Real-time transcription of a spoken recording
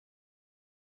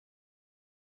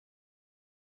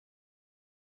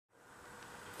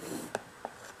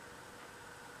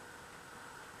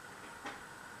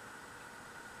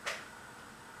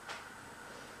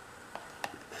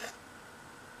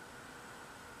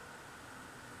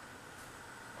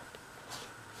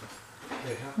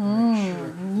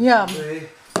Yum.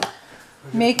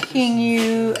 Making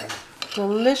you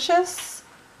delicious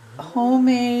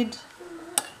homemade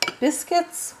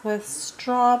biscuits with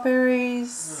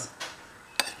strawberries,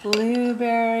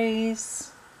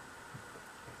 blueberries,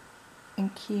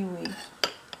 and kiwi.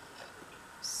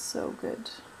 So good.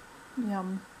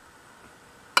 Yum.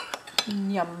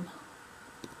 Yum.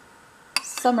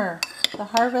 Summer. The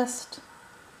harvest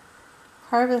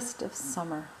of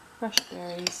summer. Fresh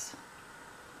berries.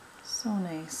 So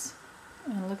nice.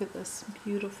 And look at this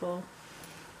beautiful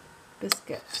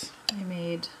biscuit I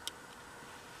made.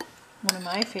 One of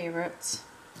my favorites.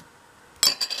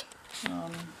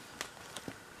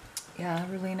 Yeah,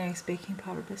 really nice baking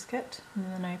powder biscuit. And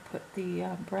then I put the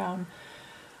brown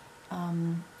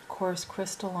coarse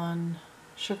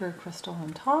sugar crystal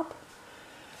on top.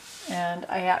 And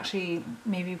I actually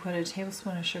maybe put a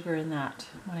tablespoon of sugar in that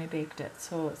when I baked it,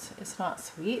 so it's not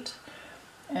sweet.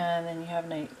 And then you have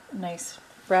nice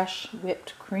fresh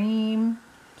whipped cream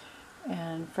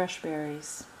and fresh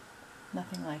berries.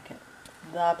 Nothing like it.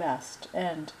 The best.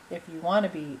 And if you want to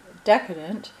be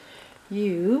decadent,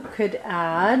 you could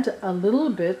add a little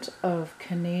bit of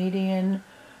Canadian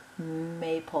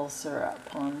maple syrup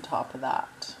on top of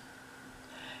that.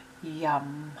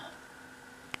 Yum.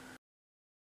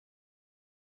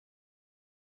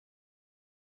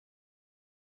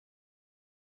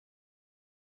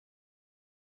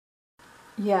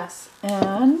 Yes,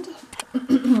 and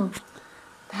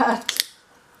that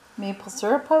maple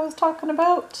syrup I was talking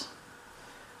about,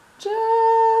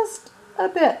 just a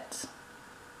bit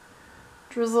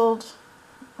drizzled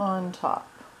on top.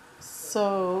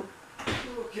 So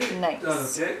nice.